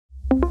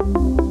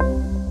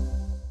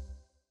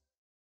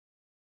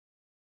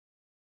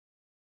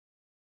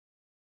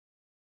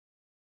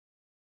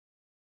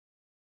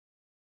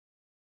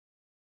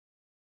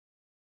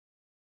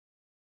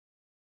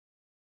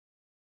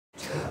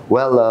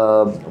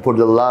Well, for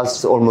the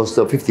last almost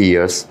 50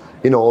 years,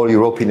 in all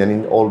European and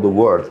in all the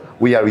world,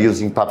 we are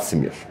using pap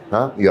smear.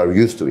 You are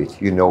used to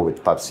it, you know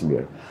it, pap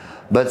smear.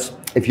 But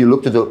if you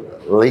look to the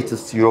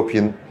latest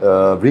European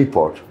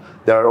report,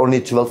 there are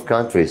only 12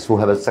 countries who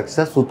have a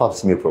successful pap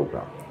smear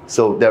program.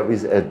 So there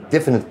is a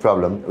definite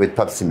problem with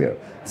pap smear.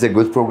 It's a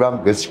good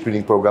program, good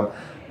screening program,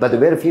 but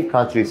very few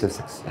countries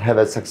have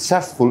a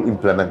successful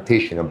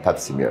implementation of pap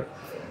smear.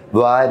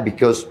 Why?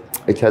 Because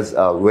it has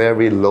a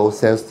very low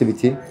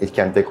sensitivity. It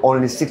can take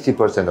only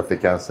 60% of the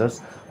cancers.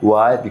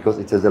 Why? Because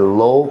it has a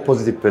low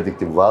positive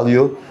predictive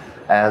value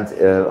and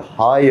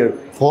higher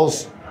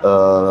false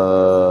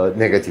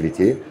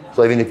negativity.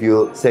 So even if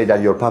you say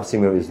that your pap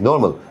smear is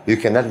normal, you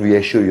cannot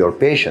reassure your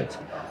patient.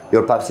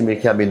 Your pap smear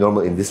can be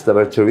normal in this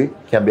laboratory,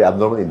 can be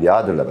abnormal in the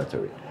other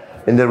laboratory.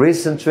 In the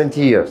recent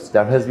 20 years,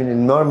 there has been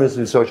enormous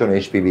research on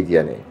HPV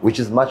DNA, which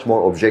is much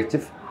more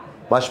objective,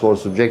 much more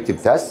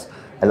subjective tests,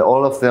 and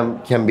all of them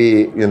can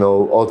be,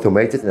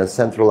 automated in a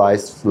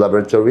centralized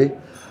laboratory.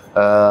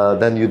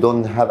 Then you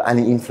don't have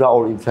any intra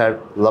or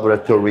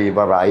inter-laboratory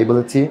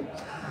variability.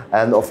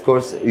 And of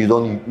course, you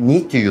don't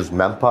need to use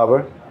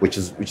manpower, which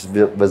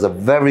was a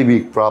very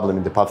big problem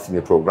in the pap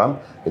smear program.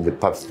 In the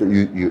pap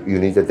smear, you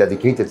need a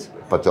dedicated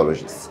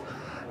pathologist.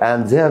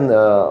 And then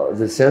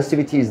the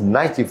sensitivity is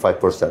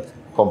 95%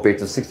 compared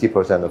to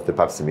 60% of the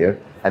pap smear,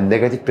 and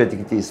negative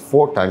predictivity is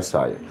 4 times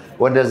higher.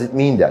 What does it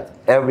mean? That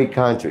every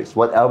country,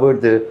 whatever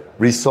the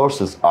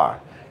resources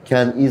are,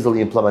 can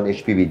easily implement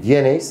HPV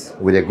DNAs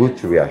with a good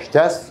triage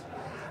test,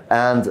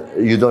 and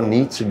you don't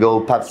need to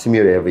go pap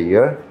smear every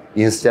year.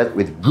 Instead,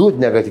 with good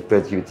negative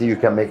predictivity, you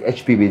can make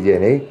HPV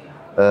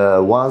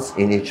DNA once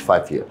in each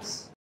 5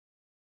 years.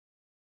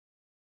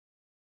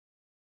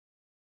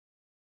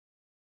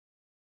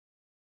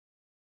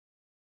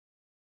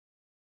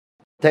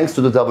 Thanks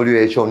to the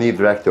WHO new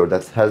director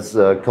that has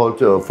called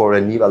for a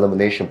new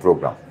elimination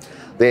program.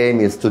 The aim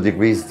is to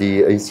decrease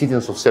the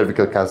incidence of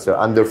cervical cancer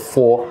under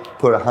 4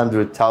 per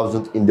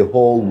 100,000 in the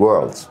whole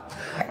world.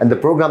 And the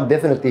program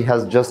definitely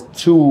has just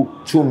two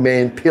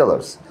main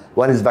pillars.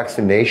 One is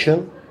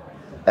vaccination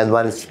and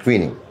one is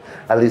screening.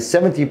 At least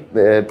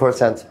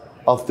 70%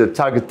 of the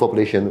target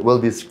population will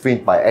be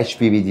screened by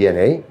HPV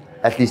DNA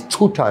at least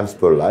 2 times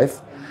per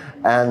life,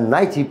 and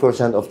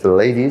 90% of the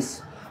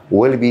ladies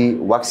will be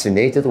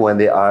vaccinated when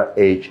they are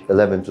age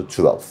 11 to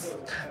 12.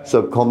 So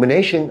a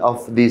combination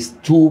of these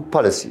 2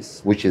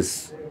 policies, which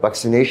is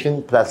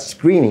vaccination plus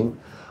screening,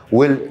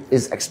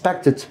 is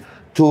expected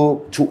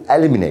to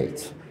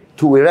eliminate,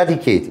 to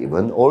eradicate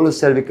even all the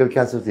cervical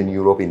cancers in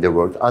Europe, in the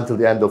world, until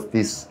the end of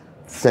this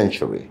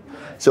century.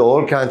 So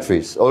all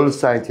countries, all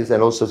scientists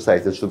and all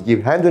societies should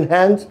give hand in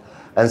hand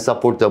and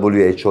support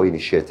WHO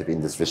initiative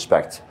in this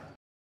respect.